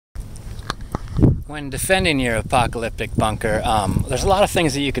When defending your apocalyptic bunker, there's a lot of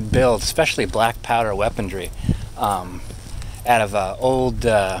things that you could build, especially black powder weaponry, out of old,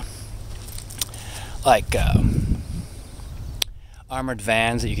 armored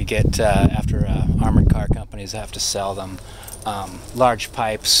vans that you could get after armored car companies have to sell them. Large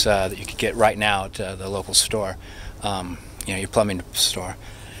pipes that you could get right now at the local store, your plumbing store.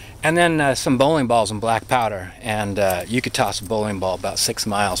 And then some bowling balls and black powder, and you could toss a bowling ball about 6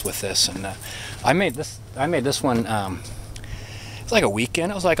 miles with this. And I made this one. It's like a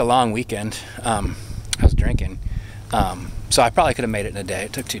weekend. It was like a long weekend. I was drinking, so I probably could have made it in a day.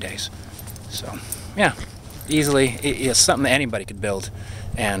 It took 2 days. So yeah, easily. It's something that anybody could build.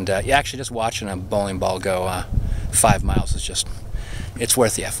 And actually just watching a bowling ball go 5 miles is it's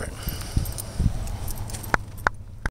worth the effort.